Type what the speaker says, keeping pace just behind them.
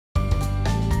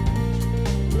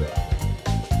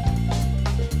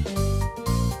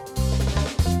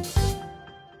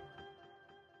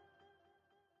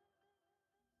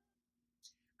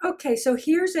Okay, so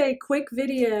here's a quick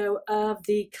video of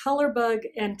the Colourburg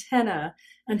antenna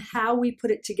and how we put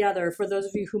it together for those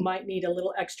of you who might need a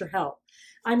little extra help.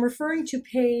 I'm referring to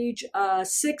page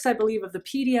 6, I believe, of the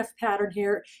PDF pattern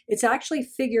here. It's actually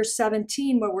figure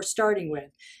 17 where we're starting with.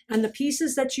 And the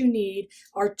pieces that you need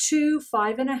are two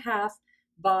 5.5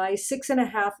 by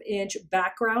 6.5 inch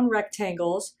background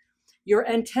rectangles, your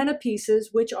antenna pieces,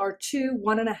 which are two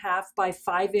 1.5 by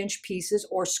 5 inch pieces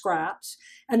or scraps,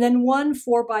 and then one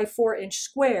 4 by 4 inch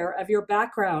square of your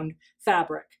background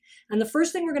fabric. And the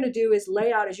first thing we're going to do is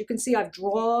lay out, as you can see, I've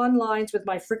drawn lines with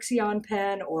my Frixion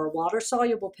pen or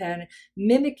water-soluble pen,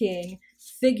 mimicking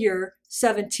figure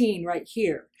 17 right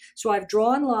here. So I've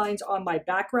drawn lines on my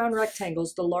background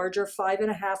rectangles, the larger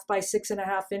 5.5 by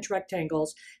 6.5 inch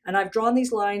rectangles, and I've drawn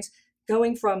these lines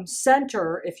going from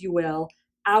center, if you will,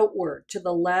 outward to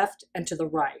the left and to the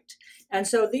right. And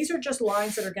so these are just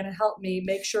lines that are going to help me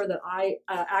make sure that I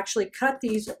actually cut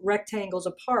these rectangles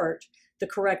apart the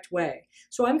correct way.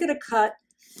 So I'm going to cut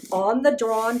on the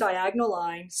drawn diagonal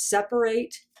line,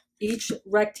 separate each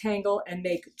rectangle and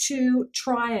make two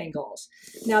triangles.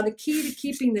 Now the key to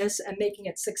keeping this and making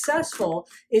it successful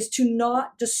is to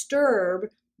not disturb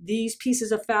these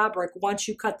pieces of fabric once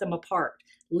you cut them apart.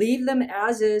 Leave them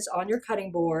as is on your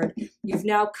cutting board. You've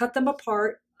now cut them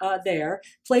apart there.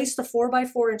 Place the 4 by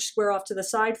 4 inch square off to the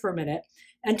side for a minute,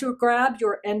 and to grab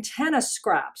your antenna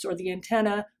scraps or the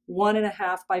antenna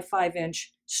 1.5 by 5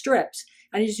 inch strips.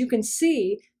 And as you can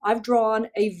see, I've drawn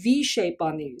a V shape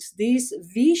on these. These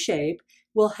V shape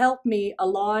will help me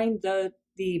align the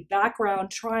background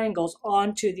triangles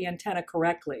onto the antenna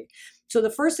correctly. So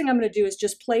the first thing I'm going to do is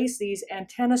just place these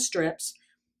antenna strips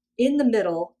in the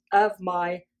middle of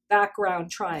my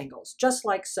background triangles, just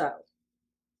like so.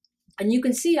 And you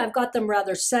can see I've got them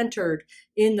rather centered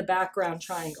in the background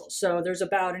triangles. So there's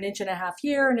about 1.5 inches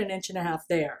here and 1.5 inches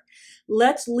there.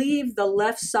 Let's leave the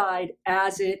left side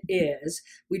as it is.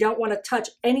 We don't want to touch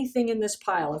anything in this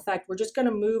pile. In fact, we're just going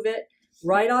to move it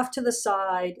right off to the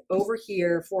side over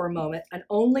here for a moment and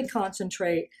only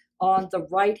concentrate on the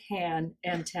right-hand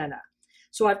antenna.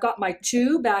 So I've got my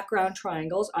two background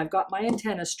triangles, I've got my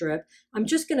antenna strip. I'm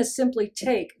just going to simply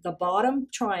take the bottom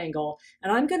triangle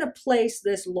and I'm going to place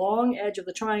this long edge of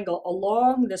the triangle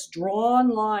along this drawn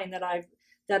line that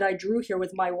I drew here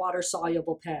with my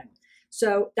water-soluble pen.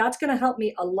 So that's going to help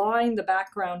me align the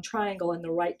background triangle in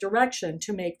the right direction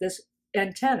to make this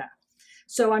antenna.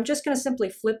 So I'm just going to simply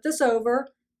flip this over,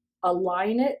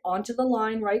 align it onto the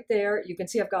line right there. You can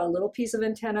see I've got a little piece of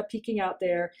antenna peeking out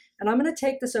there, and I'm going to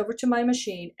take this over to my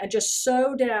machine and just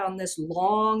sew down this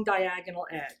long diagonal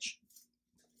edge.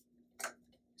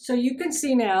 So you can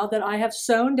see now that I have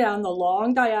sewn down the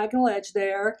long diagonal edge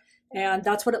there, and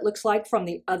that's what it looks like from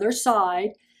the other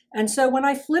side. And so when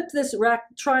I flip this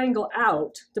triangle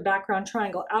out, the background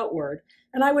triangle outward,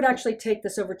 and I would actually take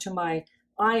this over to my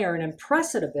iron and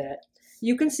press it a bit,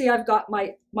 you can see I've got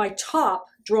my top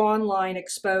drawn line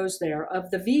exposed there of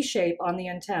the V shape on the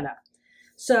antenna.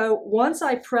 So once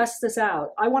I press this out,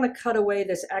 I want to cut away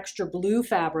this extra blue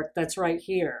fabric that's right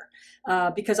here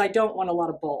because I don't want a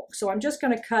lot of bulk. So I'm just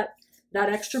going to cut that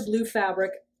extra blue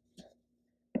fabric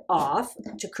off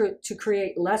to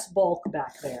create less bulk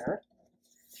back there.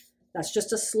 That's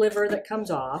just a sliver that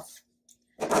comes off.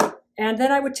 And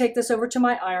then I would take this over to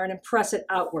my iron and press it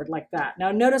outward like that.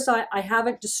 Now notice I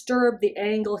haven't disturbed the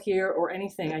angle here or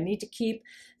anything. I need to keep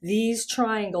these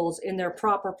triangles in their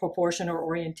proper proportion or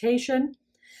orientation.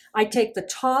 I take the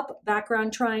top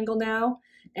background triangle now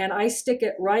and I stick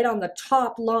it right on the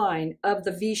top line of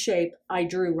the V shape I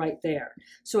drew right there.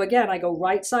 So again, I go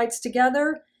right sides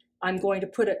together. I'm going to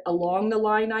put it along the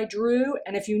line I drew.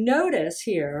 And if you notice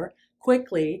here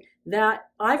quickly, that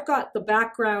I've got the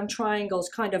background triangles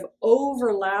kind of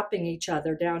overlapping each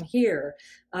other down here.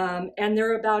 And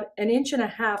they're about 1.5 inches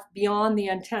beyond the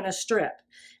antenna strip.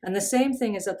 And the same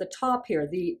thing is at the top here.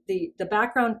 The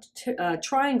background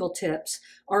triangle tips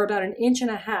are about 1.5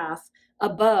 inches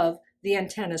above the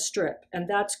antenna strip, and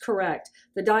that's correct.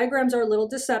 The diagrams are a little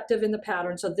deceptive in the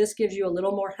pattern, so this gives you a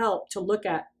little more help to look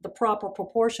at the proper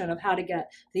proportion of how to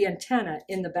get the antenna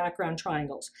in the background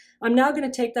triangles. I'm now going to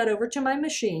take that over to my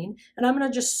machine, and I'm going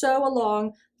to just sew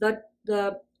along the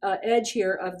edge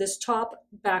here of this top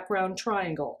background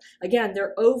triangle. Again,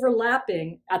 they're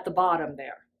overlapping at the bottom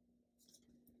there.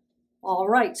 All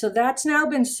right, so that's now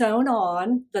been sewn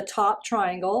on the top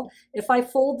triangle. If I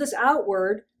fold this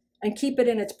outward and keep it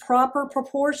in its proper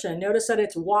proportion, notice that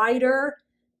it's wider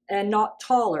and not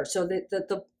taller. So that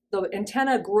the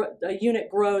antenna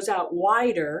unit grows out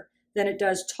wider than it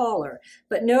does taller.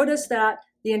 But notice that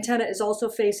the antenna is also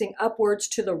facing upwards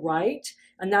to the right,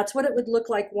 and that's what it would look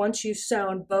like once you've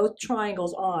sewn both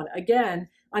triangles on. Again,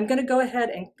 I'm going to go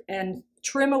ahead and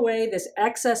trim away this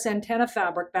excess antenna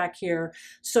fabric back here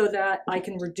so that I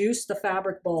can reduce the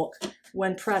fabric bulk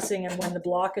when pressing and when the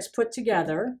block is put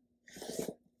together.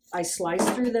 I slice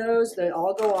through those, they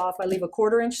all go off. I leave a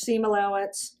 1/4 inch seam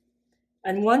allowance.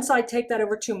 And once I take that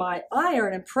over to my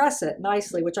iron and press it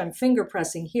nicely, which I'm finger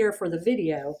pressing here for the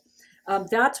video,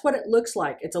 that's what it looks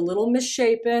like. It's a little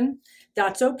misshapen.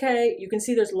 That's okay. You can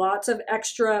see there's lots of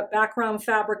extra background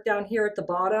fabric down here at the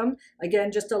bottom.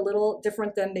 Again, just a little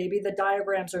different than maybe the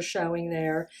diagrams are showing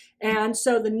there. And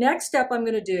so the next step I'm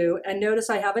going to do, and notice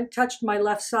I haven't touched my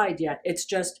left side yet. It's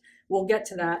just, we'll get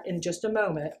to that in just a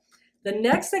moment. The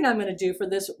next thing I'm going to do for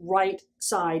this right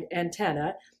side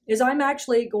antenna is I'm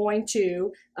actually going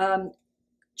to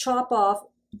chop off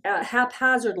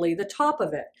haphazardly the top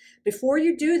of it. Before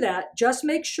you do that, just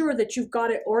make sure that you've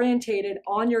got it orientated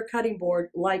on your cutting board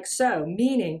like so,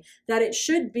 meaning that it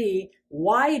should be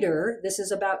wider, this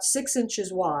is about 6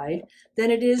 inches wide,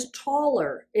 than it is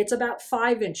taller. It's about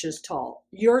 5 inches tall.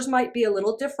 Yours might be a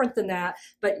little different than that,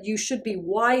 but you should be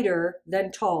wider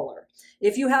than taller.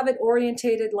 If you have it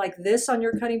orientated like this on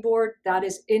your cutting board, that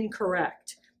is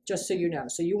incorrect, just so you know.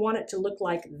 So you want it to look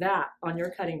like that on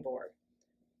your cutting board.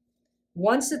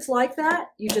 Once it's like that,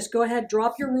 you just go ahead,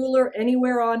 drop your ruler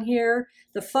anywhere on here.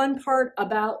 The fun part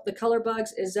about the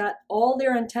Colourbug's is that all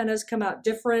their antennas come out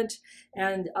different,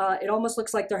 and it almost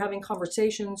looks like they're having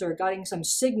conversations or getting some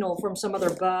signal from some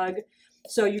other bug.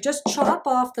 So you just chop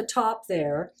off the top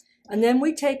there, and then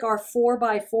we take our 4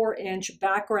 by 4 inch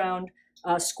background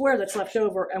square that's left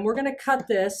over, and we're going to cut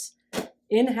this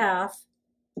in half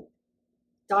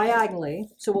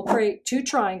diagonally. So we'll create 2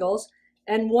 triangles.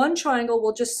 And one triangle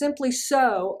will just simply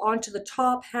sew onto the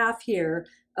top half here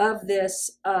of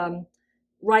this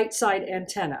right side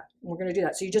antenna. We're going to do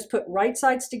that. So you just put right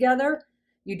sides together.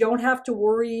 You don't have to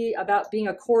worry about being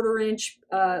a 1/4 inch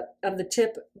of the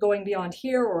tip going beyond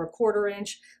here or a 1/4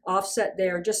 inch offset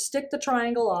there. Just stick the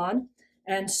triangle on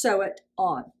and sew it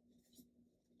on.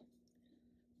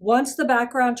 Once the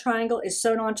background triangle is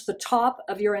sewn onto the top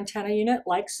of your antenna unit,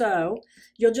 like so,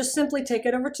 you'll just simply take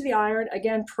it over to the iron.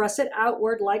 Again, press it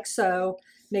outward like so,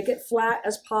 make it flat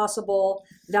as possible.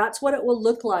 That's what it will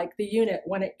look like, the unit,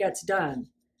 when it gets done.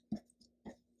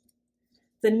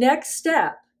 The next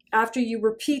step, after you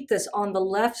repeat this on the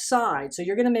left side, so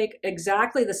you're going to make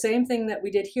exactly the same thing that we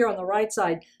did here on the right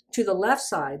side to the left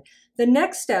side. The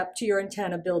next step to your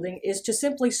antenna building is to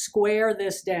simply square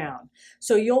this down.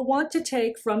 So you'll want to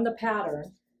take from the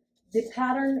pattern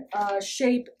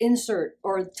shape insert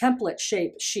or template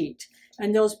shape sheet.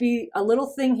 And there'll be a little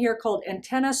thing here called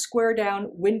antenna square down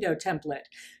window template.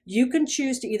 You can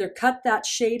choose to either cut that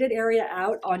shaded area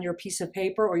out on your piece of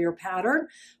paper or your pattern,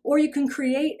 or you can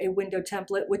create a window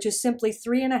template, which is simply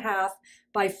 3.5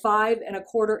 by 5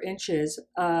 1/4 inches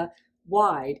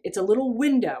wide. It's a little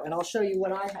window, and I'll show you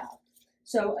what I have.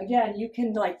 So again, you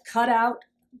can like cut out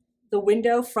the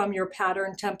window from your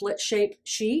pattern template shape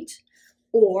sheet,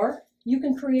 or you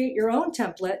can create your own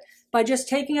template by just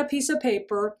taking a piece of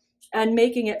paper and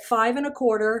making it 5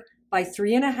 1/4 by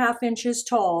 3.5 inches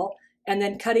tall, and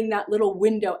then cutting that little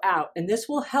window out. And this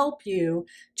will help you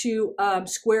to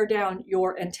square down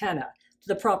your antenna to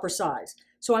the proper size.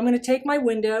 So I'm going to take my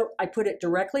window, I put it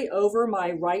directly over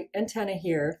my right antenna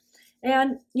here.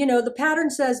 And you know, the pattern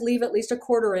says leave at least a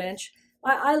 1/4 inch.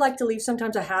 I like to leave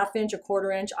sometimes a 1/2 inch, a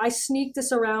 1/4 inch. I sneak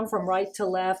this around from right to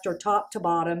left or top to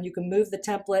bottom. You can move the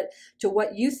template to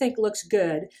what you think looks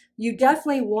good. You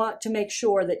definitely want to make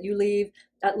sure that you leave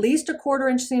at least a 1/4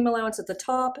 inch seam allowance at the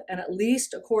top and at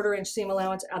least a 1/4 inch seam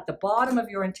allowance at the bottom of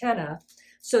your antenna,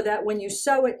 so that when you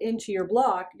sew it into your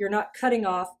block, you're not cutting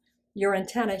off your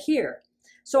antenna here.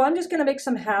 So I'm just going to make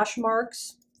some hash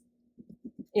marks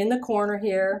in the corner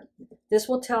here. This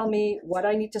will tell me what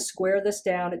I need to square this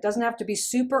down. It doesn't have to be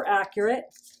super accurate.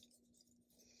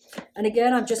 And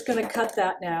again, I'm just going to cut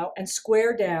that now and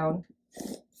square down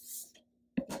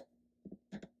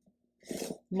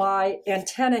my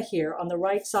antenna here on the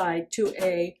right side to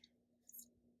a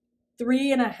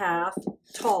 3.5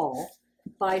 tall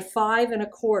by 5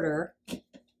 1/4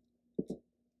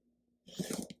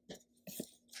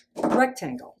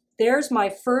 rectangle. There's my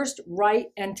first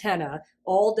right antenna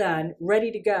all done,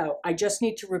 ready to go. I just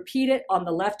need to repeat it on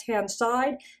the left-hand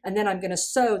side, and then I'm going to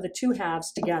sew the 2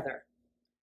 halves together.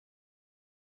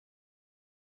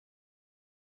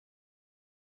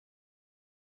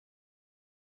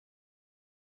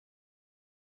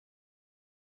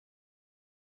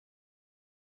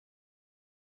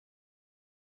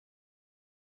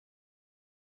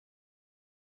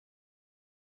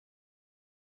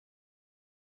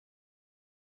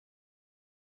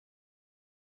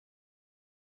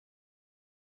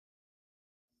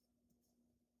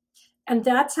 And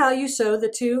that's how you sew the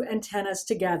two antennas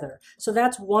together. So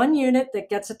that's one unit that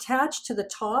gets attached to the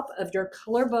top of your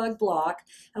Colourburg block.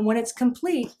 And when it's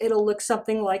complete, it'll look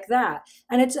something like that.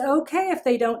 And it's okay if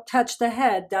they don't touch the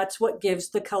head. That's what gives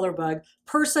the Colourburg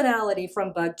personality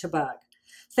from bug to bug.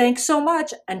 Thanks so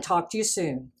much and talk to you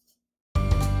soon.